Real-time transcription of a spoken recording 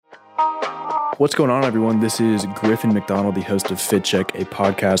What's going on, everyone? This is Griffin McDonald, the host of Fit Check, a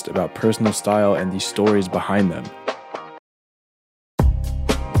podcast about personal style and the stories behind them.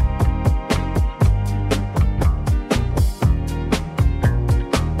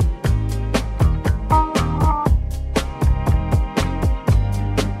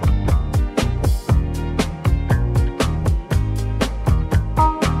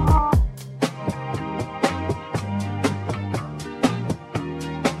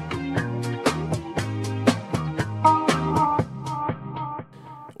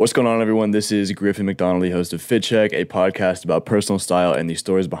 What's going on, everyone? This is Griffin McDonald, the host of Fit Check, a podcast about personal style and the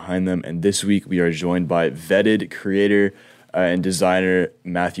stories behind them. And this week we are joined by vetted creator and designer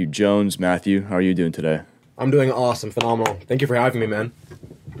Matthew Jones. Matthew, how are you doing today? I'm doing awesome, phenomenal. Thank you for having me, man.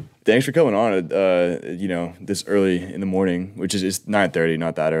 Thanks for coming on. This early in the morning, which is 9:30,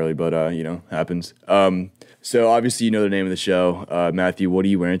 not that early, but happens. So obviously you know the name of the show. Matthew, what are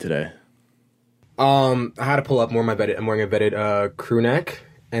you wearing today? I had to pull up more of my vetted. I'm wearing a vetted crew neck.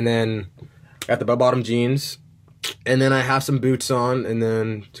 And then I got the bell-bottom jeans, and then I have some boots on, and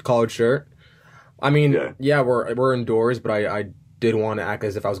then a collared shirt. I mean, yeah we're indoors, but I did want to act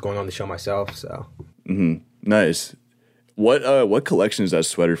as if I was going on the show myself. So, Nice. What collection is that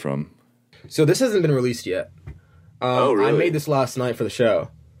sweater from? So this hasn't been released yet. Oh, really? I made this last night for the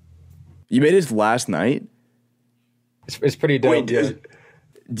show. You made this last night? It's pretty dope. Wait,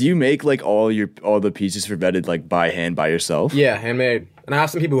 do you make like all the pieces for vetted like by hand by yourself? Yeah, handmade. And I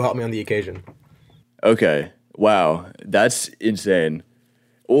have some people who help me on the occasion. Okay. Wow. That's insane.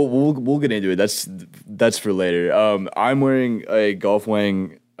 We'll get into it. That's for later. I'm wearing a Golf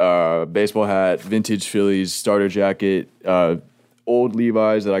Wang baseball hat, vintage Phillies starter jacket, old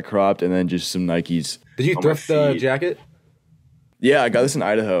Levi's that I cropped, and then just some Nikes. Did you thrift the jacket? Yeah, I got this in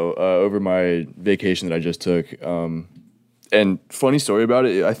Idaho over my vacation that I just took. And funny story about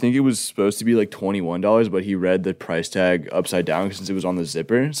it, I think it was supposed to be like $21, but he read the price tag upside down since it was on the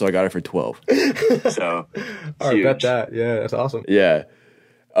zipper, so I got it for $12. So, I bet that. Yeah, that's awesome. Yeah.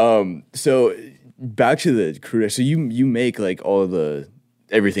 So back to the crew. So you make like all of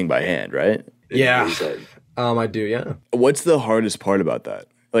everything by hand, right? Yeah. I do. Yeah. What's the hardest part about that?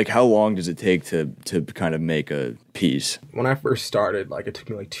 Like, how long does it take to kind of make a piece? When I first started, like it took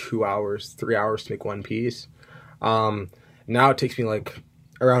me like 2 hours, 3 hours to make one piece. Now it takes me like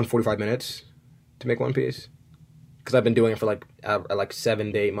around 45 minutes to make one piece because I've been doing it for like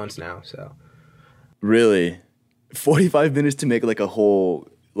 7 to 8 months now. So really, 45 minutes to make like a whole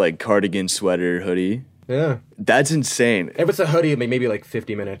like cardigan, sweater, hoodie. Yeah, that's insane. If it's a hoodie, maybe like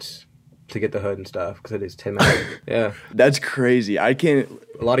 50 minutes to get the hood and stuff because it is 10 minutes. Yeah, that's crazy. I can't.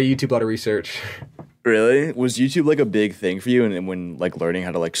 A lot of YouTube, a lot of research. Really? Was YouTube like a big thing for you and when like learning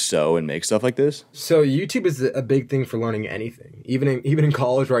how to like sew and make stuff like this? So YouTube is a big thing for learning anything. Even in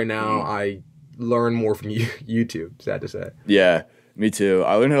college right now, I learn more from YouTube, sad to say. Yeah, me too.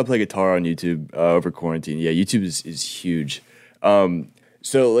 I learned how to play guitar on YouTube over quarantine. Yeah, YouTube is huge.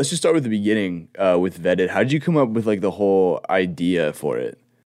 So let's just start with the beginning with Vetted. How did you come up with like the whole idea for it?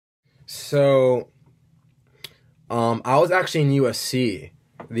 So I was actually in USC,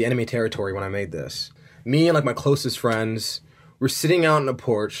 the enemy territory, when I made this. Me and like my closest friends were sitting out on a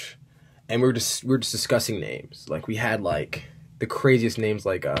porch and we were just discussing names. Like we had like the craziest names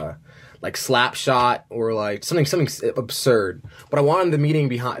like Slapshot or like something absurd. But I wanted the meaning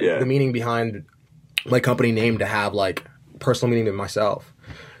behind my company name to have like personal meaning to myself.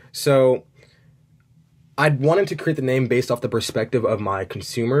 So I wanted to create the name based off the perspective of my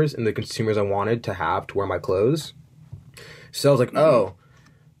consumers and the consumers I wanted to have to wear my clothes. So I was like,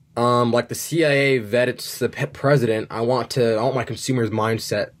 like the CIA vets the president, I want my consumers'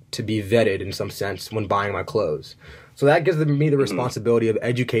 mindset to be vetted in some sense when buying my clothes. So that gives me the responsibility of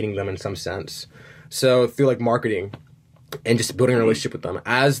educating them in some sense. So through like marketing and just building a relationship with them,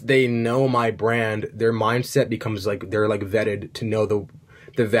 as they know my brand, their mindset becomes like they're like vetted to know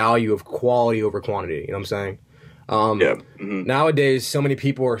the value of quality over quantity. You know what I'm saying? Nowadays, so many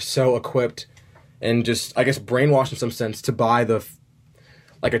people are so equipped and just, I guess, brainwashed in some sense to buy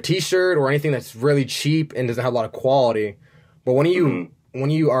like a t-shirt or anything that's really cheap and doesn't have a lot of quality. But when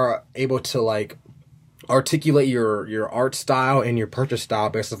you are able to like articulate your art style and your purchase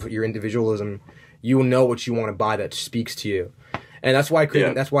style based off your individualism, you will know what you want to buy that speaks to you. And that's why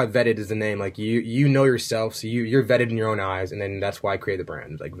that's why Vetted is the name. Like you know yourself, so you're vetted in your own eyes, and then that's why I created the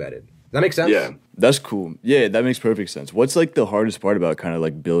brand, like Vetted. Does that make sense? Yeah, that's cool. Yeah, that makes perfect sense. What's like the hardest part about kind of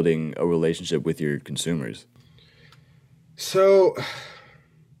like building a relationship with your consumers? So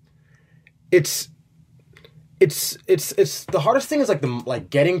it's the hardest thing is like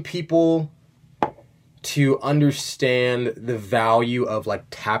getting people to understand the value of like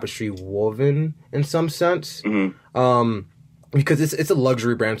tapestry woven in some sense. Because it's a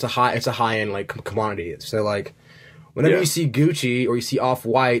luxury brand. It's a high end like commodity. So like whenever you see Gucci or you see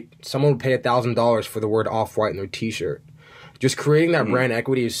Off-White, someone would pay $1,000 for the word Off-White in their T-shirt. Just creating that brand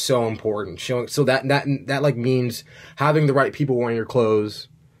equity is so important. So that like means having the right people wearing your clothes,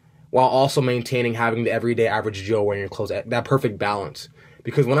 while also maintaining having the everyday average Joe wearing your clothes. That perfect balance.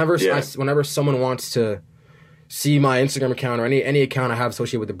 Because whenever someone wants to see my Instagram account or any account I have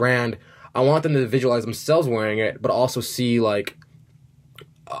associated with the brand, I want them to visualize themselves wearing it, but also see like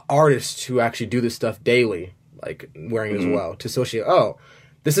artists who actually do this stuff daily, like wearing it as well, to associate. Oh,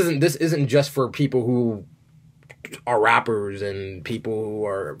 this isn't just for people who are rappers and people who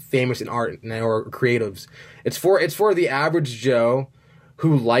are famous in art or creatives. It's for the average Joe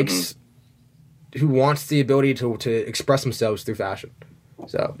who likes, who wants the ability to express themselves through fashion.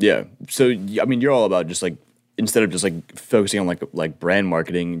 So yeah. So I mean, you're all about just like, instead of just like focusing on like brand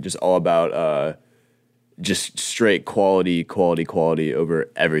marketing, just all about just straight quality over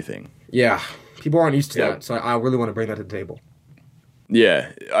everything. Yeah, people aren't used to that, so I really want to bring that to the table.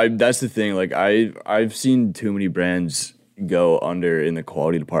 Yeah, that's the thing. Like I've seen too many brands go under in the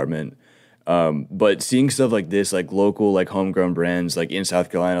quality department, but seeing stuff like this, like local, like homegrown brands, like in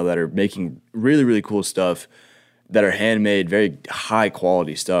South Carolina that are making really really cool stuff, that are handmade, very high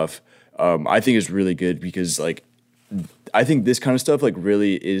quality stuff. I think is really good, because like I think this kind of stuff like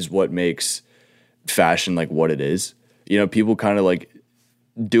really is what makes fashion like what it is. You know, people kind of like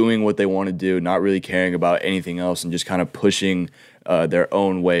doing what they want to do, not really caring about anything else, and just kind of pushing their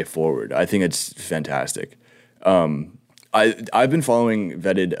own way forward. I think it's fantastic. I've been following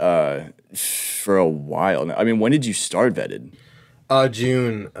Vetted for a while now. I mean, when did you start Vetted?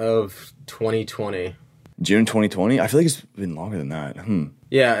 June of 2020. June 2020? I feel like it's been longer than that.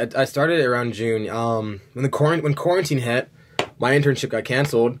 Yeah, I started it around June. When quarantine hit, my internship got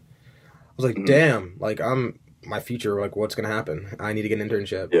canceled. I was like, damn, like my future, like what's gonna happen? I need to get an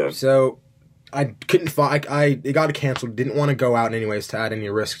internship. Yeah. So I couldn't find. It got canceled. Didn't want to go out anyways to add any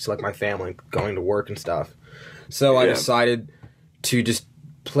risk to like my family going to work and stuff. So I decided to just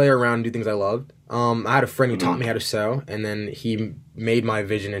play around and do things I loved. I had a friend who taught me how to sew, and then he made my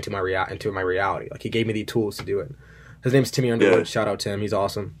vision into my reality. Like he gave me the tools to do it. His name's Timmy Underwood. Yeah. Shout out to him. He's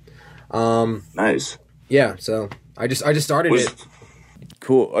awesome. Nice. Yeah. So I just started it.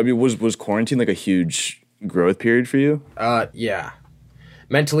 Cool. I mean, was quarantine like a huge growth period for you? Yeah.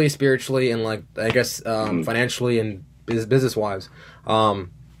 Mentally, spiritually, and like I guess financially and business wise.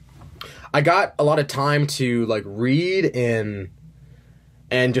 I got a lot of time to like read and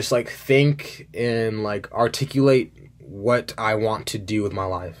just like think and like articulate what I want to do with my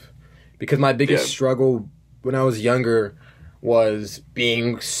life. Because my biggest struggle when I was younger was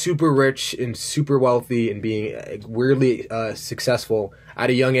being super rich and super wealthy and being weirdly successful at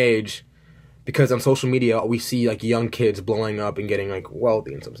a young age. Because on social media, we see like young kids blowing up and getting like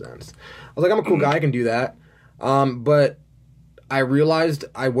wealthy in some sense. I was like, I'm a cool guy, I can do that. But I realized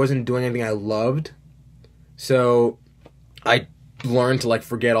I wasn't doing anything I loved. So I learned to like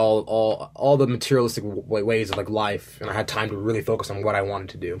forget all the materialistic ways of like life, and I had time to really focus on what I wanted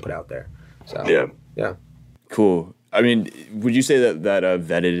to do and put out there. So yeah. Cool. I mean, would you say that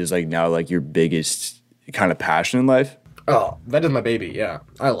Vetted is like now like your biggest kind of passion in life? Oh, Vetted is my baby. Yeah,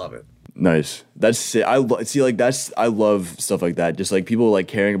 I love it. Nice. That's it. I love stuff like that. Just like people like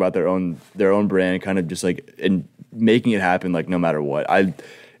caring about their own brand, kind of just like and making it happen like no matter what. I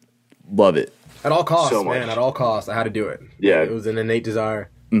love it. At all costs, so man. At all costs, I had to do it. Yeah, it was an innate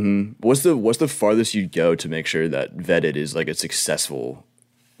desire. Mm-hmm. What's the farthest you'd go to make sure that Vetted is like a successful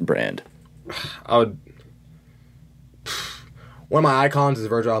brand? One of my icons is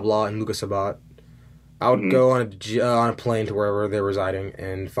Virgil Abloh and Lucas Sabat. I would go on a plane to wherever they're residing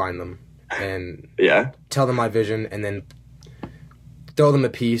and find them and tell them my vision, and then throw them a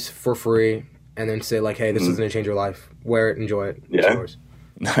piece for free, and then say like, "Hey, this is gonna change your life. Wear it, enjoy it. It's yours."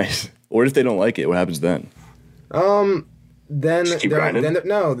 Nice. What if they don't like it? What happens then? Then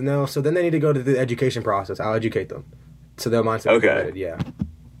no. So then they need to go to the education process. I'll educate them, so their mindset is embedded.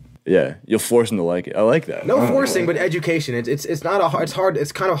 Yeah, you'll force them to like it. I like that. No forcing, but education. It's not it's hard.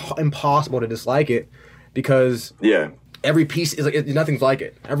 It's kind of impossible to dislike it, because every piece is like nothing's like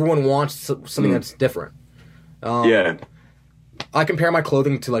it. Everyone wants something that's different. I compare my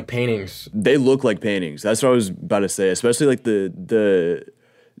clothing to like paintings. They look like paintings. That's what I was about to say. Especially like the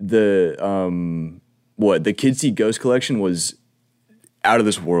Kids See Ghost collection was out of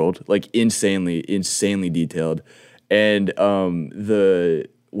this world, like insanely detailed, and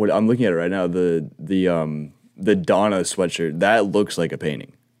what I'm looking at it right now, the Donna sweatshirt, that looks like a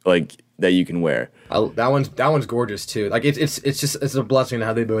painting. Like that you can wear. That one's gorgeous too. Like it's a blessing to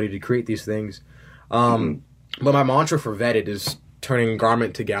have the ability to create these things. But my mantra for Vetted is turning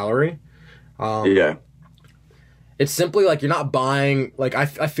garment to gallery. Yeah. It's simply like you're not buying. Like I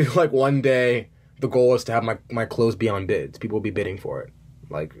feel like one day the goal is to have my clothes be on bids. People will be bidding for it.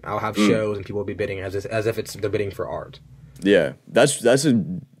 Like I'll have shows and people will be bidding as if they're bidding for art. Yeah, that's a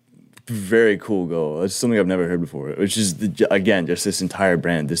very cool goal. That's something I've never heard before. Which is again just this entire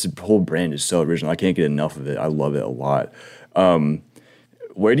brand. This whole brand is so original. I can't get enough of it. I love it a lot.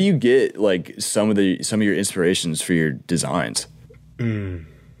 Where do you get like some of your inspirations for your designs?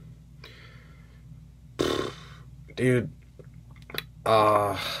 Dude,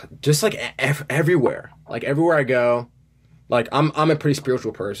 just like everywhere. Like everywhere I go, like I'm a pretty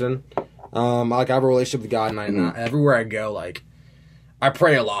spiritual person. Like I have a relationship with God, and everywhere I go, like I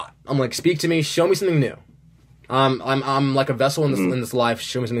pray a lot. I'm like, speak to me, show me something new. I'm like a vessel in this life.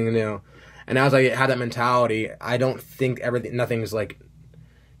 Show me something new. And as I have that mentality, I don't think nothing's like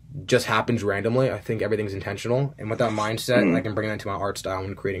just happens randomly. I think everything's intentional, and with that mindset, I can bring that into my art style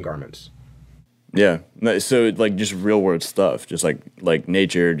when creating garments. Yeah, so like just real world stuff, just like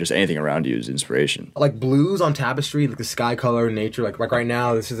nature, just anything around you is inspiration. Like blues on tapestry, like the sky color in nature. Like right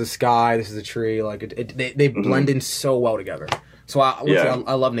now, this is the sky, this is a tree. Like they blend in so well together. So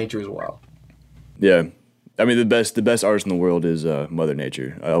I love nature as well. Yeah, I mean the best artist in the world is Mother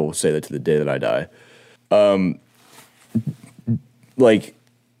Nature. I will say that to the day that I die. Like,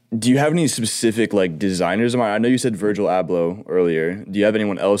 do you have any specific like designers in mind? I know you said Virgil Abloh earlier. Do you have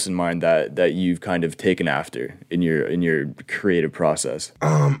anyone else in mind that you've kind of taken after in your creative process?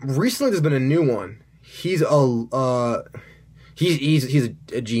 Recently there's been a new one. He's a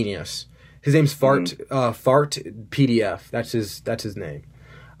genius. His name's Fart PDF. That's his name.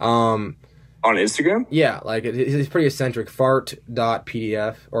 On Instagram? Yeah, like he's pretty eccentric.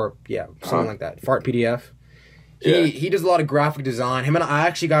 Fart.pdf or something like that. Fart PDF. He does a lot of graphic design. Him and I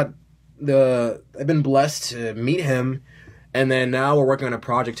actually I've been blessed to meet him, and then now we're working on a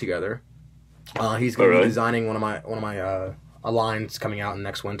project together. He's going to be designing one of my lines coming out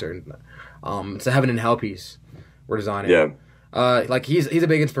next winter. It's a Heaven and Hell piece we're designing. Yeah. Like he's a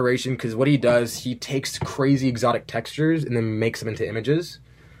big inspiration because what he does, he takes crazy exotic textures and then makes them into images,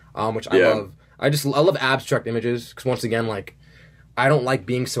 which I love. I love abstract images because once again, like I don't like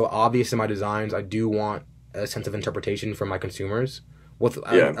being so obvious in my designs. I do want a sense of interpretation from my consumers with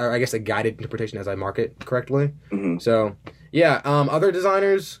I guess a guided interpretation as I market correctly. So other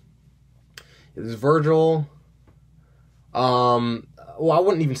designers is Virgil. Well, I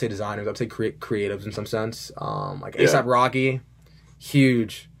wouldn't even say designers. I'd say creatives in some sense. Like A$AP Rocky,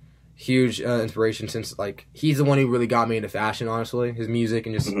 huge inspiration since like he's the one who really got me into fashion. Honestly, his music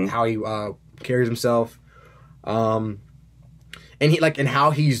and just how he carries himself, and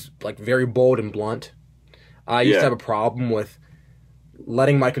how he's like very bold and blunt. I used to have a problem with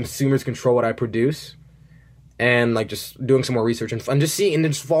letting my consumers control what I produce, and like just doing some more research and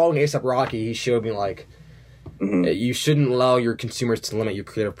just following A$AP Rocky. He showed me like you shouldn't allow your consumers to limit your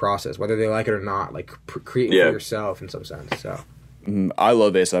creative process, whether they like it or not. Like create for yourself in some sense. So I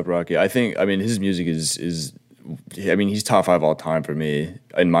love A$AP Rocky. I mean his music is he's top 5 all time for me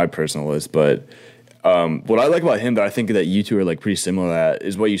in my personal list, but. What I like about him that I think that you two are like pretty similar at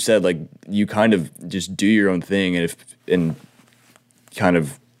is what you said, like you kind of just do your own thing and kind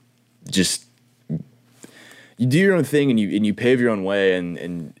of just you do your own thing and you pave your own way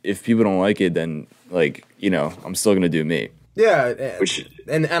and if people don't like it then like, I'm still gonna do me. Yeah,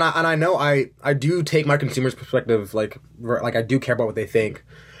 and I know I do take my consumer's perspective like I do care about what they think.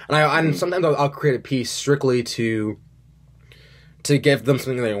 And sometimes I'll create a piece strictly to give them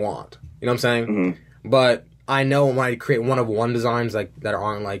something they want. You know what I'm saying? But I know when I create one designs like that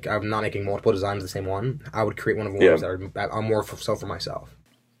aren't like I'm not making multiple designs of the same one. I would create one of ones that are more for myself.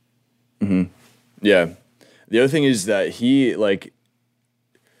 Yeah. The other thing is that he like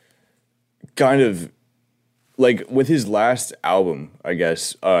kind of like with his last album, I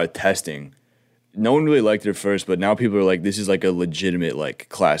guess, Testing. No one really liked it at first, but now people are like, this is like a legitimate like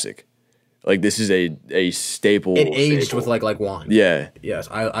classic. Like this is a staple. It aged with like wine. Yeah. Yes,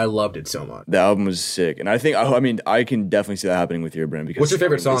 I loved it so much. The album was sick, and I think I can definitely see that happening with your brand. Because what's your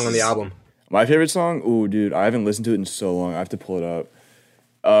favorite song on the album? My favorite song? Ooh, dude, I haven't listened to it in so long. I have to pull it up.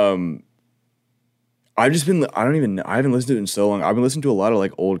 I haven't listened to it in so long. I've been listening to a lot of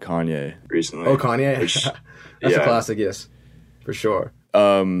like old Kanye recently. Oh, Kanye, that's a classic. Yes, for sure.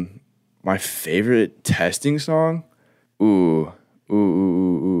 My favorite Testing song? Ooh.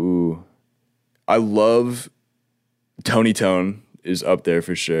 I love Tony Tone is up there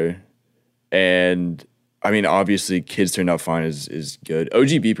for sure. And I mean, obviously, Kids Turned Out Fine is good. OG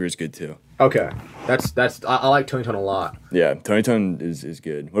Beeper is good too. Okay, that's I like Tony Tone a lot. Yeah, Tony Tone is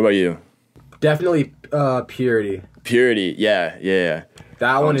good. What about you? Definitely Purity. Purity, yeah.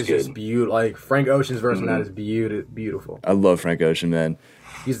 That one is good. just beautiful. Like Frank Ocean's verse on that is beautiful. I love Frank Ocean, man.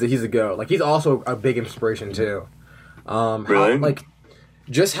 He's the goat. Like he's also a big inspiration too. Really? Like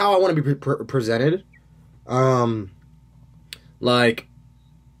just how I want to be presented. Like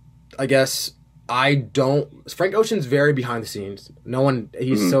I guess I don't. Frank Ocean's very behind the scenes. No one.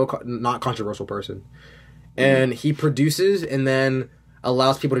 He's so not controversial person, and he produces and then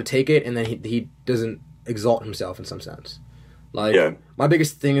allows people to take it, and then he doesn't exalt himself in some sense. Like my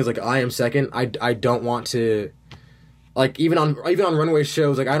biggest thing is like I am second. I don't want to. Like even on runway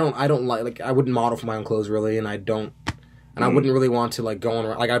shows, like I don't like I wouldn't model for my own clothes really, and I don't, and I wouldn't really want to like go on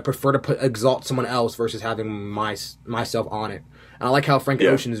like I prefer to exalt someone else versus having myself on it. And I like how Frank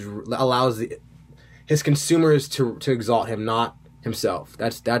Ocean allows his consumers to exalt him, not himself.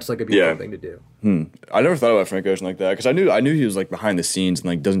 That's like a beautiful thing to do. I never thought about Frank Ocean like that because I knew he was like behind the scenes and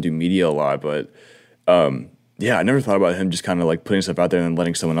like doesn't do media a lot, but yeah, I never thought about him just kind of like putting stuff out there and then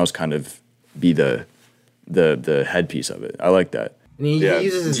letting someone else kind of be the headpiece of it. I like that. And he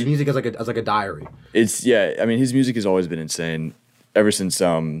uses his music as like a diary. I mean, his music has always been insane ever since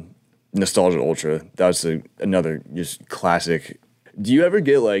Nostalgia Ultra. That was another just classic. Do you ever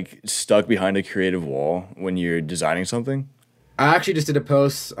get like stuck behind a creative wall when you're designing something? I actually just did a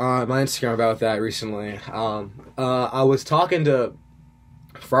post on my Instagram about that recently. I was talking to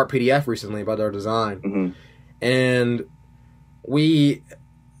Fart PDF recently about our design, and we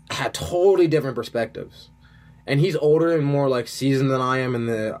had totally different perspectives. And he's older and more like seasoned than I am in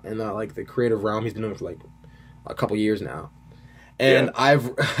the like the creative realm. He's been doing it for like a couple years now, and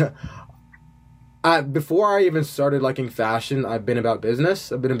before I even started liking fashion, I've been about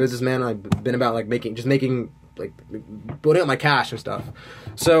business. I've been a businessman. I've been about like making like building up my cash and stuff.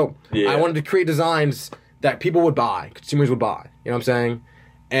 So I wanted to create designs that people would buy, consumers would buy. You know what I'm saying?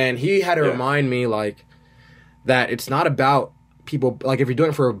 And he had to remind me like that it's not about people. Like if you're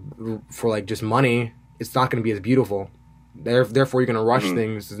doing it for like just money, it's not going to be as beautiful. Therefore, you're going to rush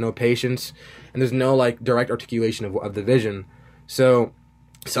things. There's no patience, and there's no like direct articulation of the vision. So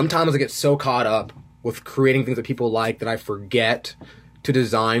sometimes I get so caught up with creating things that people like that I forget to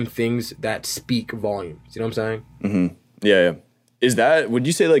design things that speak volumes. You know what I'm saying? Yeah. Is that? Would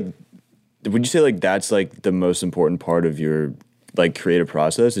you say like that's like the most important part of your like creative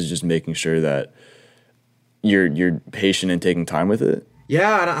process is just making sure that you're patient and taking time with it?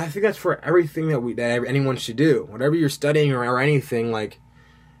 Yeah, and I think that's for everything that anyone should do. Whatever you're studying or anything, like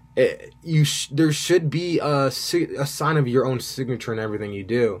there should be a sign of your own signature in everything you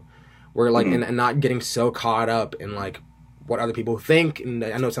do, where like and not getting so caught up in like what other people think. And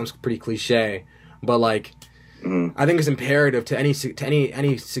I know it sounds pretty cliche, but like I think it's imperative to any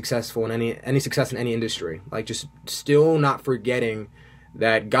successful in any success in any industry. Like just still not forgetting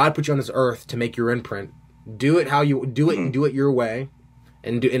that God put you on this earth to make your imprint. Do it how you do it. Do it your way.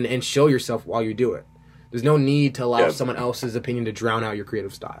 And show yourself while you do it. There's no need to allow someone else's opinion to drown out your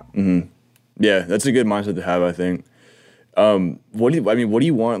creative style. Yeah, that's a good mindset to have, I think. What do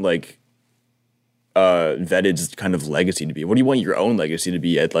you want like Vetted's kind of legacy to be? What do you want your own legacy to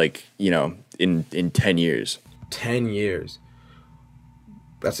be at like, you know, in 10 years? 10 years.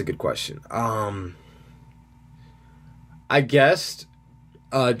 That's a good question. I guess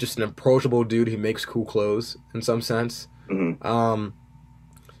just an approachable dude who makes cool clothes in some sense.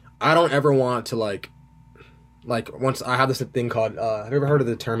 I don't ever want to like once I have this thing called have you ever heard of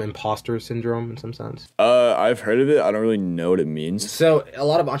the term imposter syndrome in some sense? I've heard of it. I don't really know what it means. So a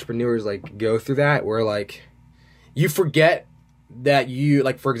lot of entrepreneurs like go through that where like you forget that you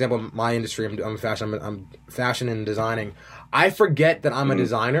like, for example, my industry, I'm fashion and designing. I forget that I'm a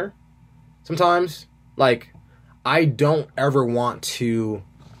designer sometimes. Like I don't ever want to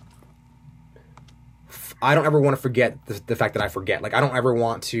forget the fact that I forget. Like, I don't ever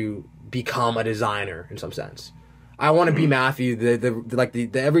want to become a designer in some sense. I want to be Matthew,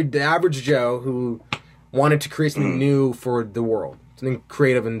 the average Joe who wanted to create something new for the world, something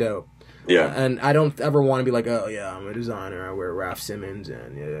creative and dope. Yeah. And I don't ever want to be like, oh yeah, I'm a designer. I wear Raf Simons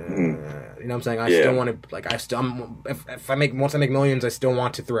and you know what I'm saying. I still want to like once I make millions, I still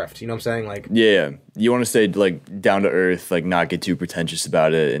want to thrift. You know what I'm saying? Like you want to stay like down to earth, like not get too pretentious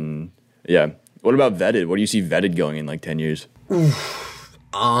about it, and yeah. What about Vetted? What do you see Vetted going in like 10 years?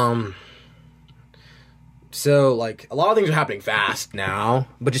 So like a lot of things are happening fast now,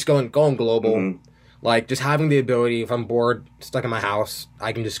 but just going global. Like just having the ability, if I'm bored, stuck in my house,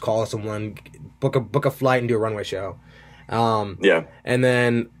 I can just call someone, book a flight and do a runway show. And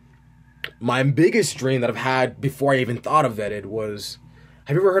then my biggest dream that I've had before I even thought of Vetted was,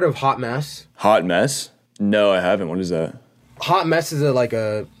 have you ever heard of Hot Mess? Hot Mess? No, I haven't. What is that? Hot Mess is like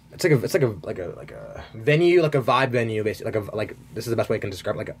a venue, like a vibe venue, basically. Like this is the best way I can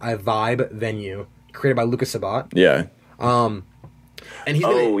describe it, like a vibe venue created by Lucas Sabat. Yeah. And he's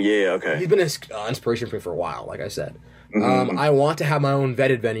okay. He's been an inspiration for me for a while, like I said. I want to have my own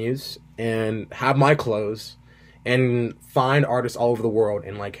vetted venues and have my clothes and find artists all over the world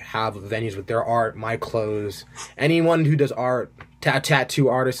and like have venues with their art, my clothes. Anyone who does art, tattoo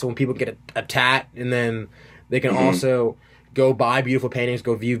artists, so when people get a tat, and then they can also go buy beautiful paintings,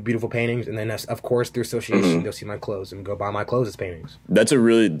 go view beautiful paintings, and then of course through association they'll see my clothes and go buy my clothes as paintings. That's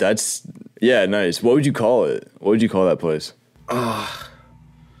nice. What would you call it? What would you call that place?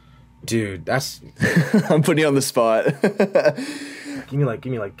 Dude, that's I'm putting you on the spot. give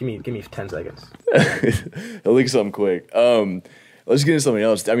me 10 seconds. I'll look something quick. Let's get into something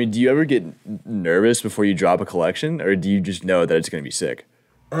else. I mean, do you ever get nervous before you drop a collection, or do you just know that it's gonna be sick?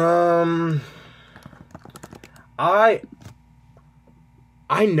 I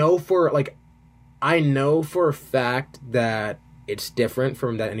know for a fact that it's different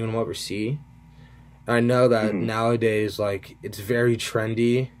from that anyone will ever see. I know that nowadays, like, it's very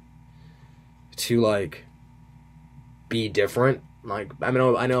trendy to, like, be different. Like, I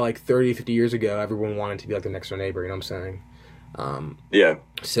know like 30, 50 years ago, everyone wanted to be like the next door neighbor, you know what I'm saying? Yeah.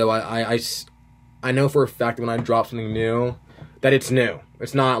 So I know for a fact that when I drop something new, that it's new.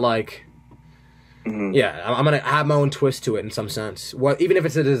 It's not like... Yeah, I'm gonna have my own twist to it in some sense. Even if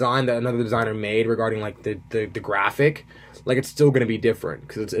it's a design that another designer made regarding like the graphic, like it's still gonna be different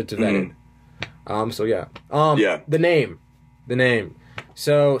because it's vetted. So yeah. The name.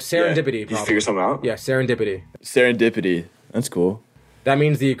 So serendipity. Did you figure something out? Yeah, serendipity. Serendipity. That's cool. That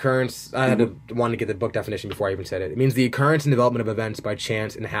means the occurrence. I had to want to get the book definition before I even said it. It means the occurrence and development of events by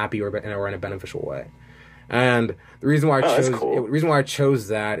chance in a happy or in a beneficial way. And the reason why I chose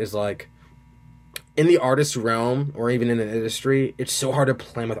that is like, in the artist realm, or even in the industry, it's so hard to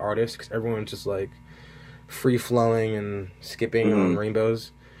plan with artists because everyone's just like free-flowing and skipping on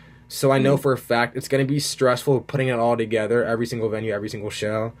rainbows. So I know for a fact it's going to be stressful putting it all together, every single venue, every single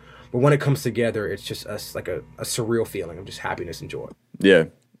show. But when it comes together, it's just like a surreal feeling of just happiness and joy. Yeah.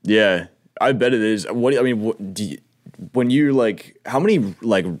 I bet it is. When you're like, how many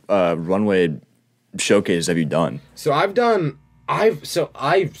like runway showcases have you done? So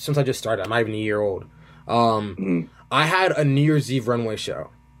since I just started, I'm not even a year old. I had a New Year's Eve runway show,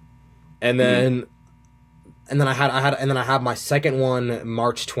 and then I have my second one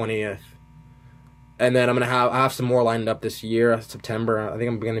March 20th, and then I have some more lined up this year, September. I think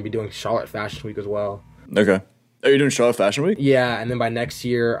I'm going to be doing Charlotte Fashion Week as well. Okay. Are you doing Charlotte Fashion Week? Yeah, and then by next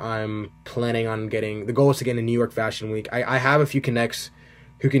year, I'm planning on the goal is to get into New York Fashion Week. I have a few connects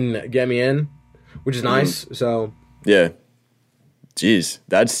who can get me in, which is nice. So yeah. Jeez,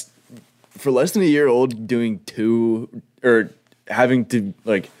 that's for less than a year old doing two, or having done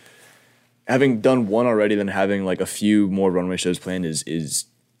one already, then having like a few more runway shows planned is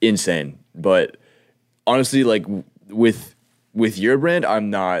insane. But honestly, like with your brand, I'm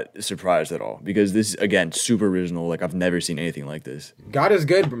not surprised at all because this is, again, super original. Like I've never seen anything like this. God is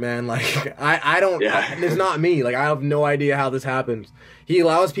good, man. Like I don't. Yeah. It's not me. Like I have no idea how this happens. He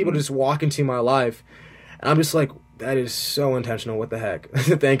allows people to just walk into my life, and I'm just like, that is so intentional. What the heck?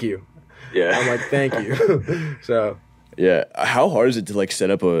 Thank you. Yeah. I'm like, thank you. So. Yeah. How hard is it to like set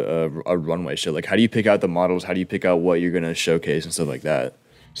up a runway show? Like, how do you pick out the models? How do you pick out what you're gonna showcase and stuff like that?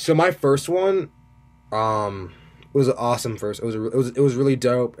 So my first one, was an awesome first. It was really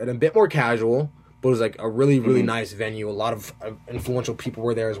dope and a bit more casual, but it was like a really nice venue. A lot of influential people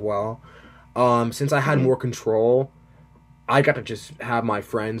were there as well. Since I had more control, I got to just have my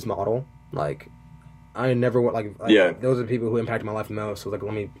friends model. Like, I never went those are the people who impacted my life the most. So like,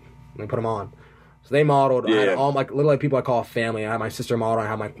 let me put them on. So they modeled. I had all like little people I call family. I had my sister model. I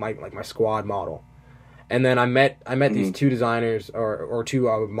had my squad model. And then I met these two designers or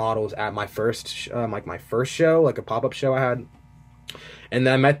two models at my first show, like a pop-up show I had. And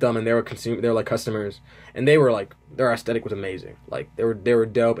then I met them, and they were like customers, and they were like, their aesthetic was amazing. Like they were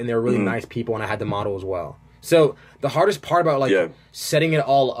dope, and they were really nice people, and I had the model as well. So the hardest part about setting it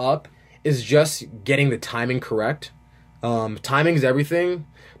all up is just getting the timing correct. Timing is everything.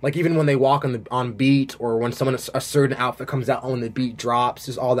 Like even when they walk on beat, or when a certain outfit comes out when the beat drops,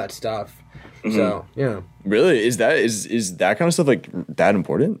 just all that stuff. So yeah. Really, is that kind of stuff like that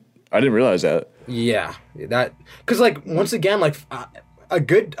important? I didn't realize that. Yeah, that because like once again, like a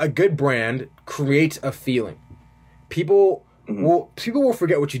good brand creates a feeling. People will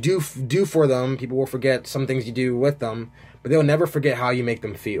forget what you do for them. People will forget some things you do with them, but they'll never forget how you make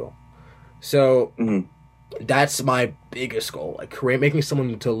them feel. So that's my biggest goal. Like making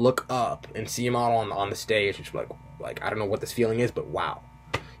someone to look up and see him out on the stage, and just like I don't know what this feeling is, but wow.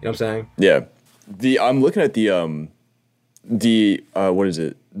 You know what I'm saying? Yeah. I'm looking at the what is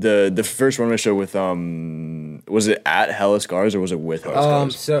it? The first runway show with was it at Hella Scars or was it with Hella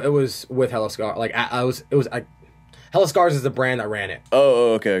Scars? So it was with Hella Scars. Like Hella Scars is the brand that ran it.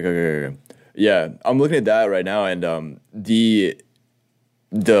 Okay. Yeah, I'm looking at that right now, and the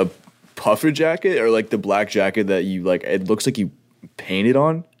puffer jacket or like the black jacket that you like, it looks like you painted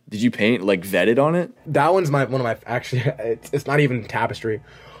on. Did you paint like vetted on it? That one's one of my actually. It's not even tapestry.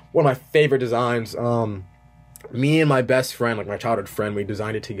 One of my favorite designs. Me and my best friend, like my childhood friend, we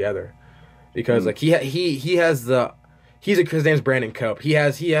designed it together because like he has his name's Brandon Cope. He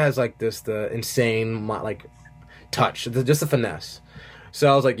has like the insane like touch, just the finesse. So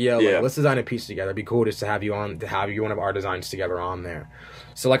I was like, like, let's design a piece together. It'd be cool just to have you one of our designs together on there.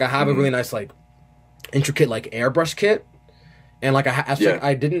 So like I have a really nice like intricate like airbrush kit, and like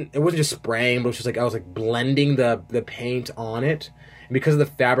I didn't. It wasn't just spraying, but it was just like I was like blending the paint on it. And because of the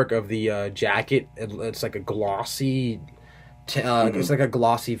fabric of the jacket, it's like a glossy. It's like a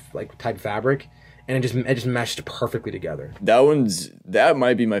glossy like type fabric, and it just meshed perfectly together. That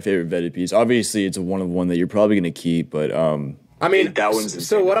might be my favorite vetted piece. Obviously, it's a one of one that you're probably gonna keep, but I mean, that one's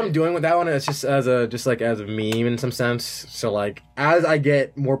so what I'm doing with that one is just as a meme in some sense. So like as I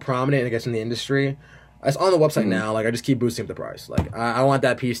get more prominent, I guess, in the industry, it's on the website now. Like I just keep boosting up the price. Like I want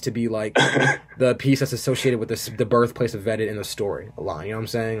that piece to be like the piece that's associated with the birthplace of Vetted in the story line. You know what I'm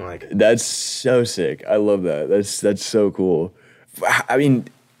saying? Like that's so sick. I love that. That's so cool. I mean,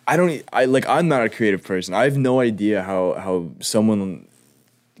 I'm not a creative person. I have no idea how someone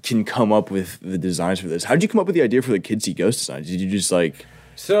can come up with the designs for this. How did you come up with the idea for the Kids See Ghosts designs? Did you just like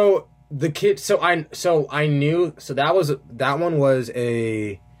I knew that one was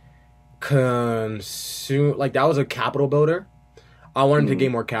a that was a capital builder. I wanted to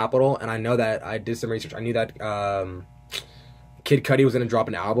gain more capital, and I know that I did some research. I knew that Kid Cudi was going to drop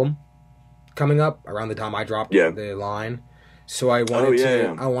an album coming up around the time I dropped the line. So I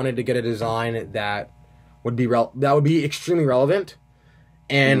wanted to get a design that would be extremely relevant.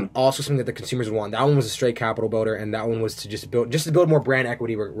 And also something that the consumers want. That one was a straight capital builder, and that one was to build more brand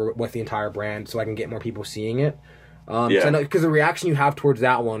equity with the entire brand, so I can get more people seeing it. Because the reaction you have towards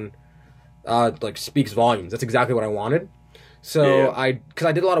that one, like speaks volumes. That's exactly what I wanted. So because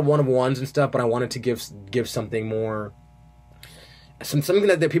I did a lot of one-of-ones and stuff, but I wanted to give something more, something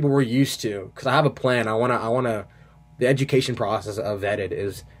that people were used to. Because I have a plan. I wanna. The education process of Vetted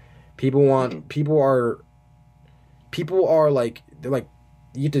is people are like they're like.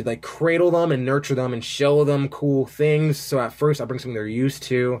 You have to like cradle them and nurture them and show them cool things. So at first I bring something they're used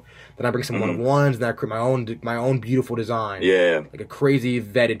to, then I bring some one-of-ones, and then I create my own beautiful design. Yeah, like a crazy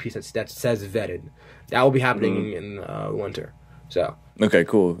vetted piece that says Vetted. That will be happening in winter. So okay,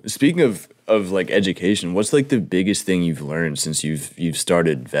 cool. Speaking of like education, what's like the biggest thing you've learned since you've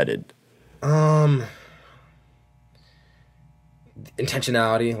started Vetted?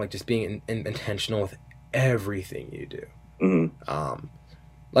 Intentionality, like just being intentional with everything you do.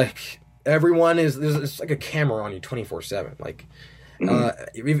 Like everyone it's like a camera on you 24/7. Like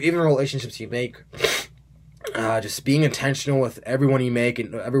even relationships you make, just being intentional with everyone you make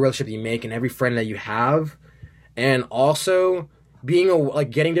and every relationship you make and every friend that you have, and also being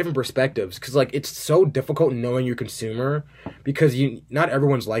getting different perspectives, because like it's so difficult knowing your consumer, because not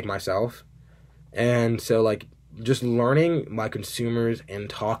everyone's like myself, and so like just learning my consumers and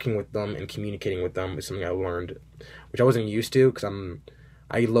talking with them and communicating with them is something I learned, which I wasn't used to, because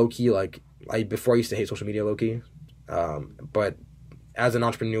I low-key, before I used to hate social media low-key, but as an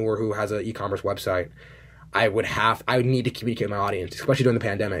entrepreneur who has an e-commerce website, I would need to communicate with my audience, especially during the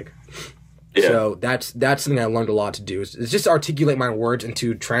pandemic. Yeah. So that's something I learned a lot to do. It's just articulate my words and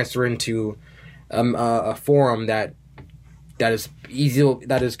to transfer into a forum that is easy,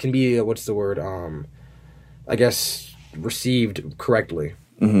 can be, what's the word, I guess, received correctly.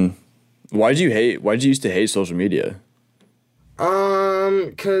 Why did you used to hate social media?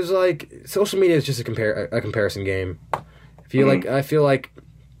 Cause like social media is just a comparison game. I feel like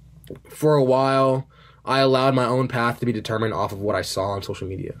for a while I allowed my own path to be determined off of what I saw on social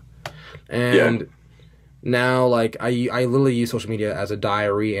media, and now like I literally use social media as a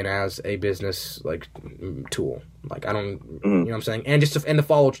diary and as a business like tool. Like I don't, you know what I'm saying, and just to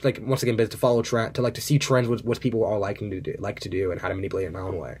follow, like once again, to follow trend, to see trends, what people are like to do, and how to manipulate it in my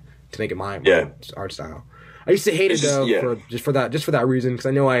own way to make it my art style. I used to hate it though for that reason, because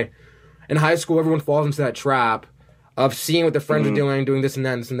I know in high school everyone falls into that trap of seeing what their friends are doing this and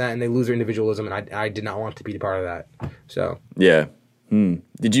that and this and that, and they lose their individualism, and I did not want to be a part of that. So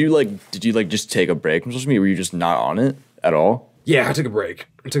Did you like just take a break from social media? Were you just not on it at all? Yeah, I took a break.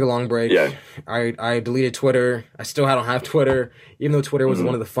 I took a long break. Yeah. I deleted Twitter. I still don't have Twitter, even though Twitter was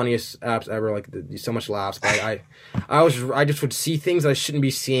one of the funniest apps ever. Like so much laughs. But I just would see things I shouldn't be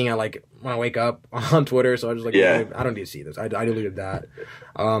seeing. When I wake up on Twitter. So I was like, Yeah. I don't need to see this. I deleted that.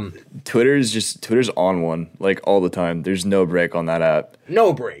 Twitter's on one like all the time. There's no break on that app.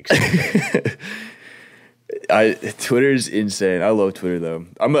 No breaks. Twitter's insane. I love Twitter though.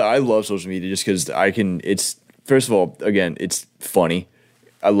 I love social media just because it's first of all, again, it's funny.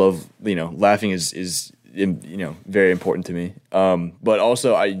 I love, laughing is very important to me. But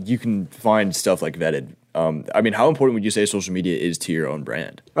also you can find stuff like Vetted. How important would you say social media is to your own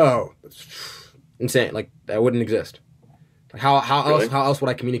brand? Oh, insane! Like that wouldn't exist. Like, Really? how else would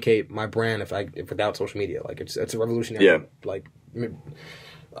I communicate my brand if without social media? Like it's a revolutionary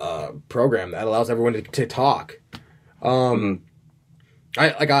program that allows everyone to talk.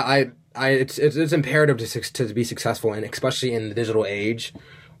 It's imperative to be successful, and especially in the digital age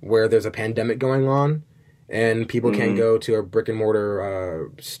where there's a pandemic going on and people can't go to a brick and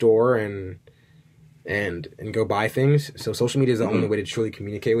mortar store and go buy things. So social media is the only way to truly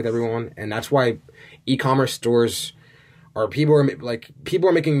communicate with everyone, and that's why e-commerce stores people are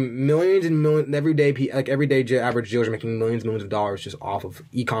making millions and millions every day. Average Joes are making millions and millions of dollars just off of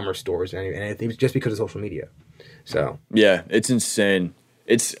e-commerce stores, and I think it's just because of social media. So yeah, it's insane.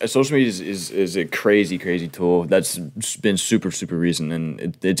 Social media is a crazy tool that's been super recent,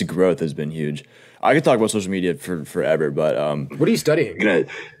 and its growth has been huge. I could talk about social media for forever, but what are you studying?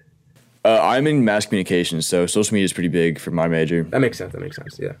 I'm in mass communications, so social media is pretty big for my major. That makes sense.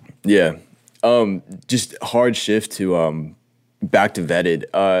 Yeah. Yeah. Just hard shift to back to Vetted.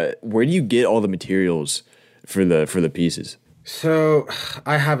 Where do you get all the materials for the pieces? So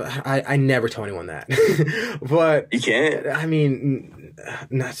I never tell anyone that, but You can't. I mean,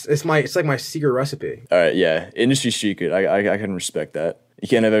 it's like my secret recipe. All right, yeah, industry secret. I can respect that. You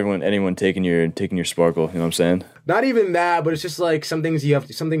can't have anyone taking your sparkle. You know what I'm saying? Not even that, but it's just like some things you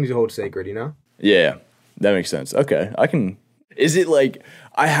hold sacred. You know? Yeah, that makes sense. Okay, I can. Is it like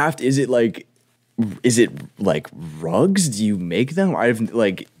I have to? Is it like rugs? Do you make them? I have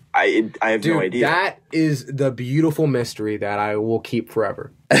Dude, no idea. That is the beautiful mystery that I will keep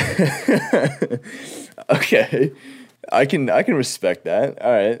forever. Okay. I can respect that.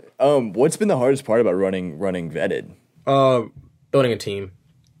 All right. What's been the hardest part about running Vetted? Building a team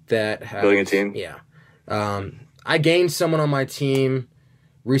that has, Building a team? Yeah. I gained someone on my team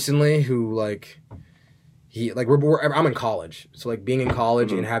recently who I'm in college, so being in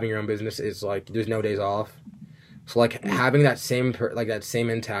college and having your own business is there's no days off. So having that same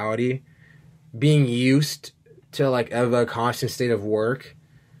mentality, being used to a constant state of work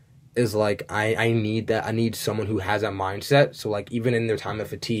is I need that. I need someone who has that mindset. So even in their time of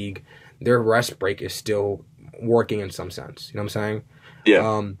fatigue, their rest break is still working in some sense. You know what I'm saying?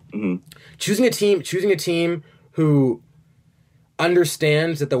 Yeah. Choosing a team who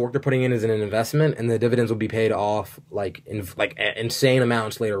understands that the work they're putting in is an investment and the dividends will be paid off in insane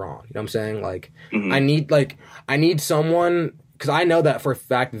amounts later on. You know what I'm saying? I need someone, because I know that for a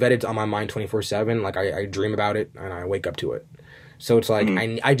fact Vetted's on my mind 24/7. I dream about it and I wake up to it. So it's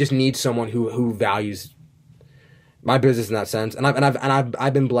I just need someone who values my business in that sense. And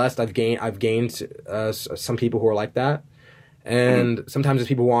I've been blessed. I've gained some people who are like that, and sometimes there's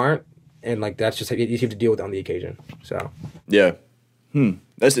people who aren't, and that's just you have to deal with it on the occasion. So yeah.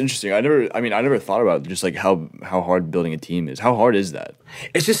 That's interesting. I never thought about just how hard building a team is. How hard is that?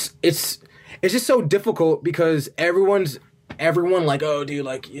 It's just so difficult because everyone oh dude,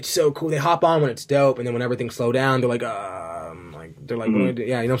 it's so cool. They hop on when it's dope, and then when everything's slow down, they're what do I do?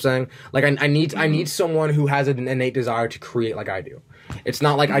 Yeah, you know what I'm saying? I need someone who has an innate desire to create like I do. It's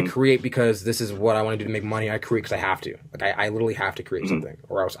not I create because this is what I want to do to make money. I create because I have to. I literally have to create something,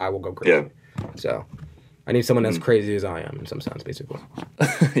 or else I will go crazy. Yeah. So I need someone as crazy as I am in some sense, basically.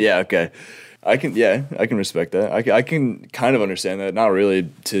 Yeah, okay. I can respect that. I can kind of understand that. Not really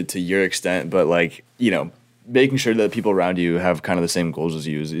to your extent, but making sure that people around you have kind of the same goals as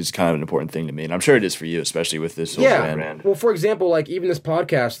you is kind of an important thing to me. And I'm sure it is for you, especially with this social brand. Well, for example, even this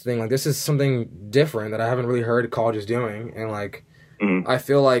podcast thing, this is something different that I haven't really heard colleges doing. And I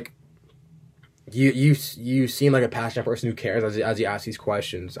feel you seem like a passionate person who cares as you ask these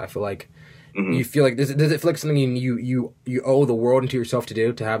questions. I feel you feel does it feel like something you owe the world and to yourself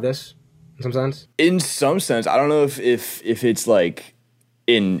to have this in some sense? In some sense, I don't know if it's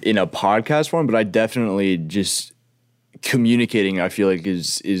in a podcast form, but I definitely just communicating. I feel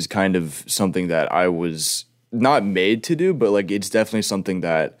is kind of something that I was not made to do, but it's definitely something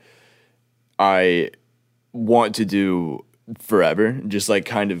that I want to do forever, just like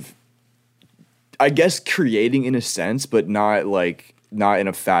kind of, I guess, creating in a sense, but not in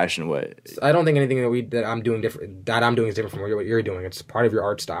a fashion way. I don't think anything that I'm doing is different from what you're doing. It's part of your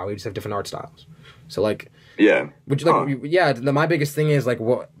art style. We just have different art styles. So like, Yeah. which like my biggest thing is like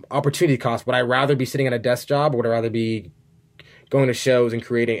what opportunity cost. Would I rather be sitting at a desk job, or would I rather be going to shows and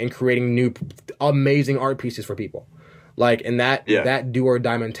creating new amazing art pieces for people? Like, and that do or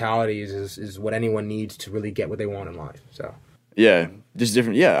die mentality is what anyone needs to really get what they want in life. So Yeah, just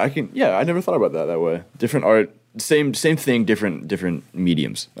different. Yeah, I never thought about that way. Different art, same thing, different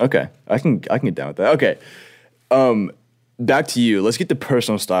mediums. Okay, I can get down with that. Okay, back to you. Let's get to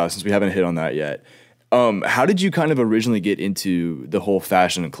personal style since we haven't hit on that yet. How did you kind of originally get into the whole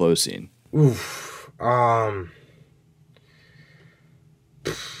fashion and clothes scene?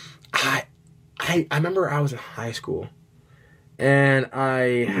 I remember I was in high school, and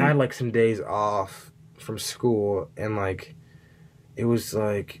I had like some days off from school, and like it was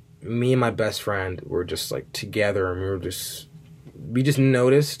like me and my best friend were just like together, and we just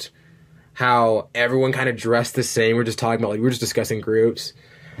noticed how everyone kind of dressed the same. We're just talking about, like, we were just discussing groups,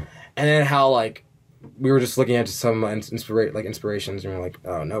 and then how like we were just looking at some inspirations, and we were like,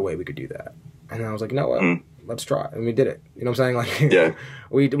 oh, no way we could do that. And I was like, no, let's try, and we did it. You know what I'm saying? Like, Yeah.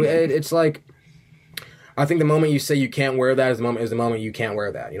 It's like, I think the moment you say you can't wear that is the moment you can't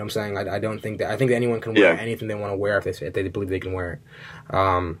wear that. You know what I'm saying? I don't think that. I think that anyone can wear anything they want to wear if they believe they can wear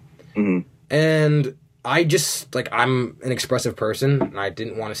it. And I just, like, I'm an expressive person, and I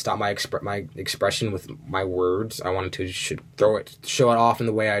didn't want to stop my expression with my words. I wanted to show it off in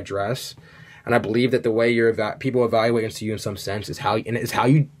the way I dress. And I believe that the way people evaluate you in some sense is how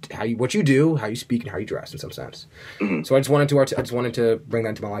what you do, how you speak, and how you dress in some sense. So I just wanted to bring that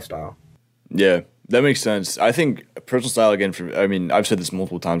into my lifestyle. Yeah, that makes sense. I think personal style, again, I've said this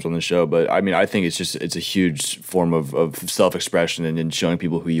multiple times on the show, but I think it's a huge form of self-expression and showing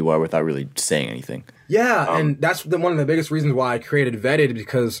people who you are without really saying anything. Yeah, and that's one of the biggest reasons why I created Vetted,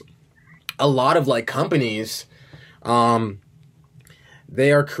 because a lot of like companies,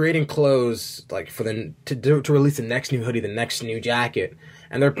 they are creating clothes like to release the next new hoodie, the next new jacket,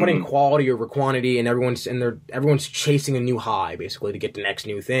 and they're putting quality over quantity, and everyone's chasing a new high basically to get the next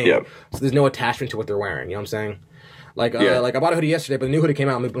new thing. Yep. So there's no attachment to what they're wearing. You know what I'm saying? Like, like I bought a hoodie yesterday, but the new hoodie came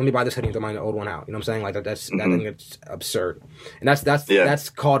out. Let me buy this hoodie and throw my old one out. You know what I'm saying? Like that thing is absurd, and that's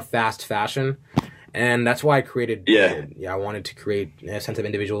called fast fashion, and that's why I created. I wanted to create a sense of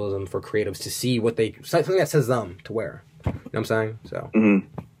individualism for creatives to see something that says them to wear. You know what I'm saying? So.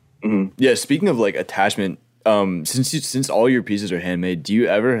 Yeah. Speaking of like attachment, since all your pieces are handmade, do you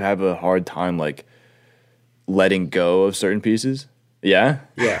ever have a hard time like letting go of certain pieces? Yeah.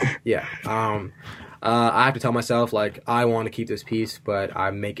 Yeah. I have to tell myself, like, I want to keep this piece, but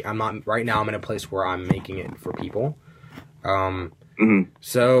I'm not right now. I'm in a place where I'm making it for people.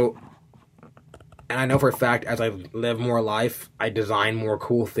 So, and I know for a fact, as I live more life, I design more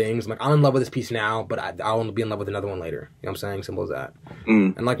cool things. Like, I'm in love with this piece now, but I'll be in love with another one later. You know what I'm saying? Simple as that.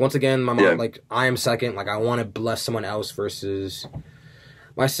 And like, once again, my mom, like, I am second. Like, I want to bless someone else versus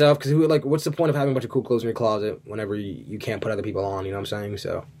myself, because like, what's the point of having a bunch of cool clothes in your closet whenever you can't put other people on? You know what I'm saying?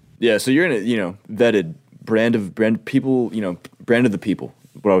 So. Yeah, so you're in a, vetted brand of people, brand of the people.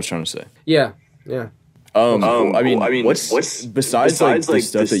 What I was trying to say. Yeah. What's besides like the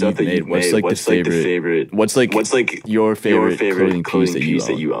stuff that you've made? What's like the favorite? What's like your favorite clothing piece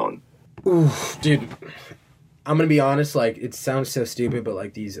that you own? Ooh, dude, I'm gonna be honest. Like, it sounds so stupid, but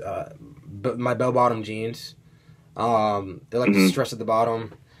like these, my bell-bottom jeans, they're like stressed at the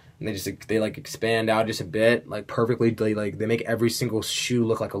bottom. And they expand out just a bit, like perfectly. They make every single shoe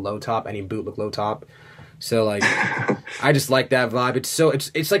look like a low top, any boot look low top. So like, I just like that vibe.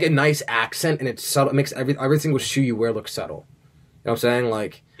 It's like a nice accent, and it's subtle. It makes every single shoe you wear look subtle. You know what I'm saying?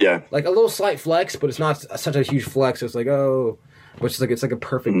 Like, like a little slight flex, but it's not such a huge flex. So it's like, oh, but it's like a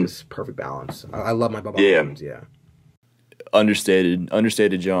perfect balance. I love my bubble jeans. Yeah.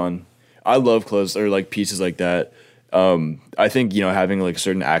 Understated, John. I love clothes or like pieces like that. I think, having like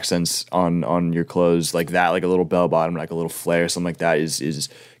certain accents on your clothes like that, like a little bell bottom, like a little flare, something like that is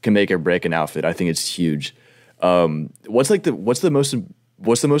can make or break an outfit. I think it's huge. What's the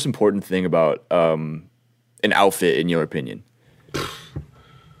most important thing about an outfit in your opinion?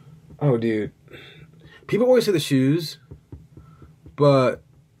 Oh, dude, people always say the shoes, but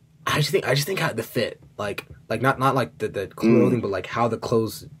I just think how the fit, like not like the clothing, but like how the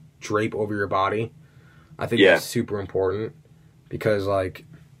clothes drape over your body. I think that's super important, because like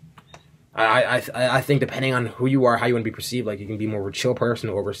I think depending on who you are, how you want to be perceived, like you can be more of a chill person,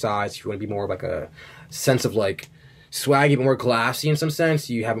 oversized. If you want to be more of like a sense of like swaggy but more classy in some sense.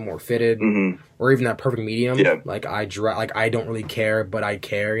 You have it more fitted, or even that perfect medium. Yeah. Like I don't really care, but I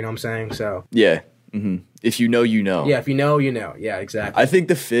care. You know what I'm saying? So Yeah. If you know, you know. yeah, if you know, you know. Yeah, exactly. I think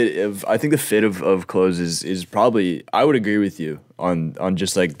the fit of clothes is probably, I would agree with you on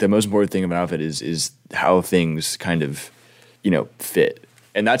just like the most important thing of an outfit is how things kind of, fit.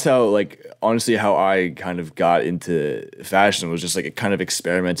 And that's how, like, honestly, how I kind of got into fashion was just like kind of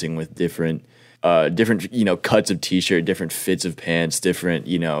experimenting with different cuts of t-shirt, different fits of pants, different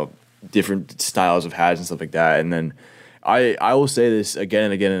styles of hats and stuff like that. And then I will say this again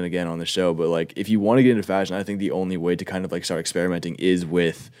and again and again on the show, but like if you want to get into fashion, I think the only way to kind of like start experimenting is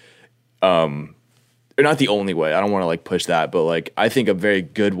with or not the only way. I don't want to like push that, but like I think a very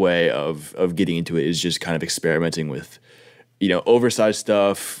good way of getting into it is just kind of experimenting with oversized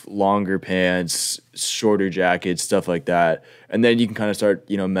stuff, longer pants, shorter jackets, stuff like that. And then you can kind of start,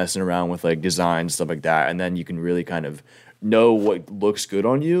 messing around with like design, stuff like that. And then you can really kind of know what looks good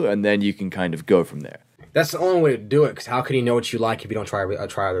on you. And then you can kind of go from there. That's the only way to do it, because how can you know what you like if you don't try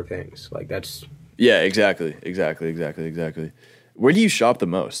other things? Like that's... Yeah, exactly. Where do you shop the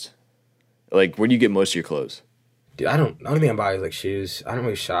most? Like, where do you get most of your clothes? Dude, the only thing I buy is like shoes. I don't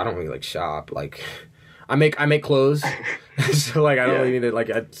really shop. Like, I make clothes, so like I don't really need to like.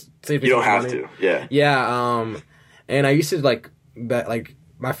 You don't have to. Yeah. Yeah. And I used to like bet like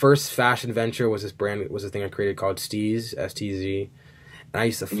my first fashion venture was this thing I created called Steez, STZ. And I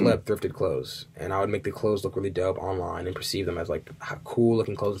used to flip thrifted clothes, and I would make the clothes look really dope online and perceive them as like cool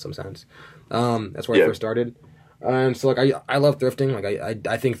looking clothes in some sense. That's where I first started. And so like I love thrifting. Like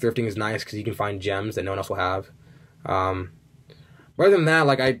I think thrifting is nice because you can find gems that no one else will have. Rather than that,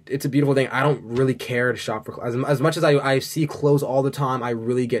 like it's a beautiful thing. I don't really care to shop for clothes. As much as I see clothes all the time, I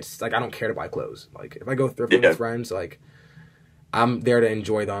really get like I don't care to buy clothes. Like if I go thrifting with friends, like I'm there to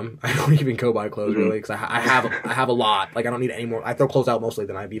enjoy them. I don't even go buy clothes really because I have a lot. Like I don't need any more. I throw clothes out mostly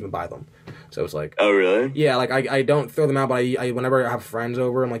than I even buy them. So it's like, oh really? Yeah, like I don't throw them out, but I whenever I have friends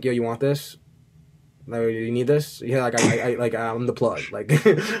over, I'm like, yo, you want this? Like, you need this? Yeah, like I'm the plug. Like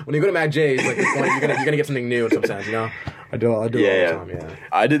when you go to Matt J's, like you're gonna get something new in some sense, I do it all the time. Yeah,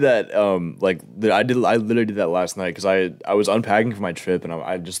 I did that. I literally did that last night because I was unpacking for my trip and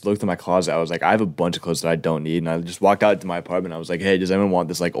I just looked in my closet. I was like, I have a bunch of clothes that I don't need, and I just walked out to my apartment. I was like, hey, does anyone want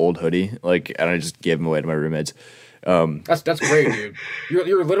this like old hoodie? Like, and I just gave them away to my roommates. That's great, dude.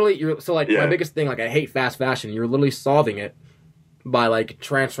 You're literally so like my biggest thing. Like I hate fast fashion. You're literally solving it by like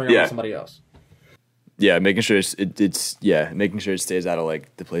transferring it to somebody else. Yeah, making sure making sure it stays out of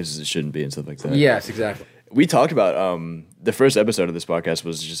like the places it shouldn't be and stuff like that. Yes, exactly. We talked about the first episode of this podcast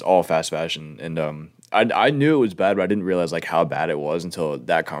was just all fast fashion, and I knew it was bad, but I didn't realize like how bad it was until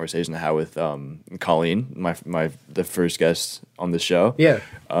that conversation I had with Colleen, the first guest on the show. Yeah.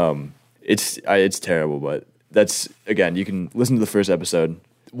 It's terrible, but that's, again, you can listen to the first episode.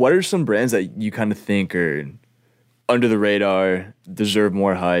 What are some brands that you kind of think are under the radar, deserve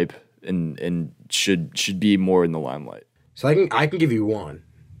more hype, and should be more in the limelight? So I can give you one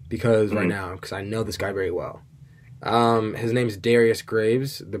because right now, because I know this guy very well. His name is Darius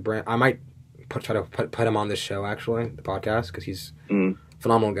Graves. The brand, I might try to put him on this show, actually, the podcast, because he's a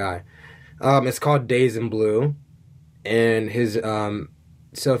phenomenal guy. It's called Days in Blue, and his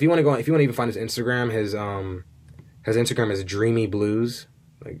so if you want to even find his Instagram, his Instagram is Dreamy Blues,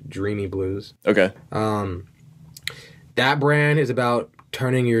 like Dreamy Blues. Okay. That brand is about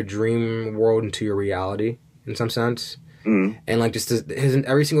turning your dream world into your reality in some sense. And like just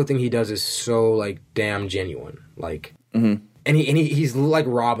every single thing he does is so like damn genuine. Like, and he's like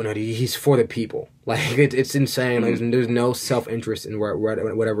Robin Hood. He's for the people. Like it's insane. Like, there's no self interest in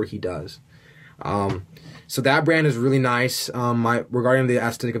whatever he does. So that brand is really nice. Regarding the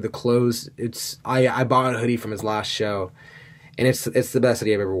aesthetic of the clothes, I bought a hoodie from his last show, and it's the best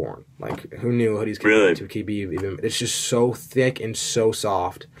hoodie I've ever worn. Like, who knew hoodies could be even? It's just so thick and so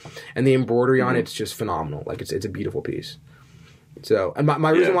soft, and the embroidery on it's just phenomenal. Like it's a beautiful piece. So, and my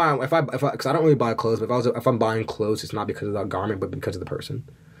reason why because I don't really buy clothes, but if I'm buying clothes, it's not because of the garment, but because of the person.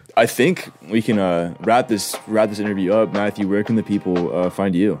 I think we can wrap this interview up. Matthew, where can the people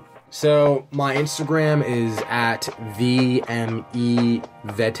find you? So my Instagram is at VME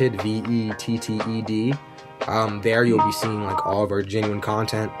Vetted, VETTED. There you'll be seeing like all of our genuine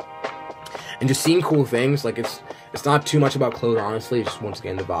content and just seeing cool things. Like it's not too much about clothes, honestly. It's just once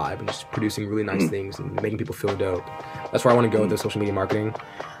again the vibe and just producing really nice things and making people feel dope. That's where I want to go with the social media marketing.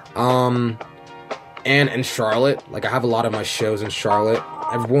 And in Charlotte, like I have a lot of my shows in Charlotte.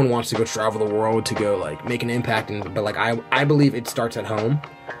 Everyone wants to go travel the world to go like make an impact, but like I believe it starts at home.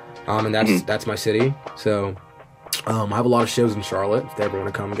 And that's my city. So I have a lot of shows in Charlotte if they ever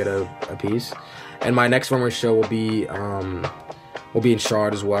want to come get a piece. And my next runway show will be in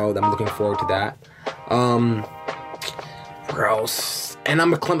Charlotte as well. I'm looking forward to that. Where else? And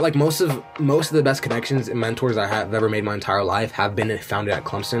I'm like most of the best connections and mentors I have ever made my entire life have been founded at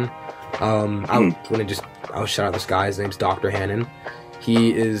Clemson. I'll shout out this guy. His name's Dr. Hannon.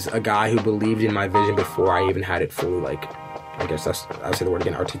 He is a guy who believed in my vision before I even had it fully, like, I guess I'll say the word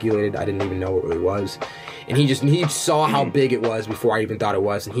again, articulated. I didn't even know what it really was. And he saw how big it was before I even thought it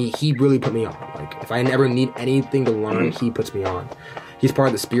was. And he really put me on. Like, if I ever need anything to learn, he puts me on. He's part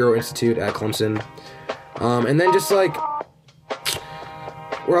of the Spiro Institute at Clemson. And then just like,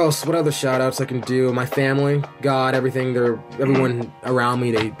 where else? What other shout outs I can do? My family, God, everyone around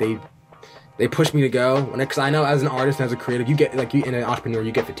me, they push me to go. Because I know as an artist and as a creative, you get, like, and an entrepreneur,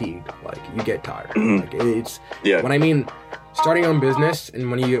 you get fatigued. Like, you get tired. Like, when I mean, starting your own business,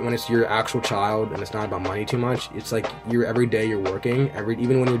 and when it's your actual child and it's not about money too much, it's like every day you're working.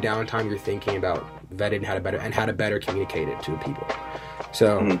 Even when you're downtime, you're thinking about vetting how to better communicate it to people.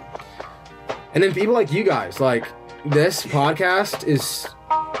 So, and then people like you guys, like, this podcast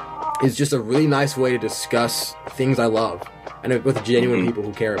is just a really nice way to discuss things I love, and with genuine people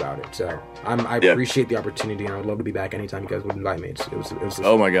who care about it. So I appreciate the opportunity, and I would love to be back anytime you guys would invite me. It was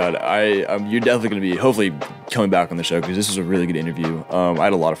oh my God, you're definitely going to be hopefully coming back on the show, because this was a really good interview. I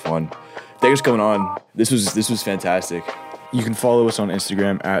had a lot of fun. Thanks for coming on. This was fantastic. You can follow us on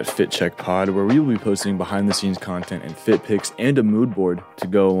Instagram at FitCheckPod, where we will be posting behind-the-scenes content and fit pics and a mood board to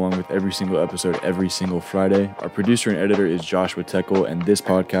go along with every single episode every single Friday. Our producer and editor is Joshua Tekel, and this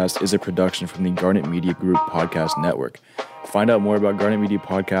podcast is a production from the Garnet Media Group Podcast Network. Find out more about Garnet Media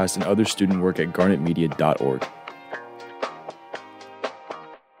Podcast and other student work at garnetmedia.org.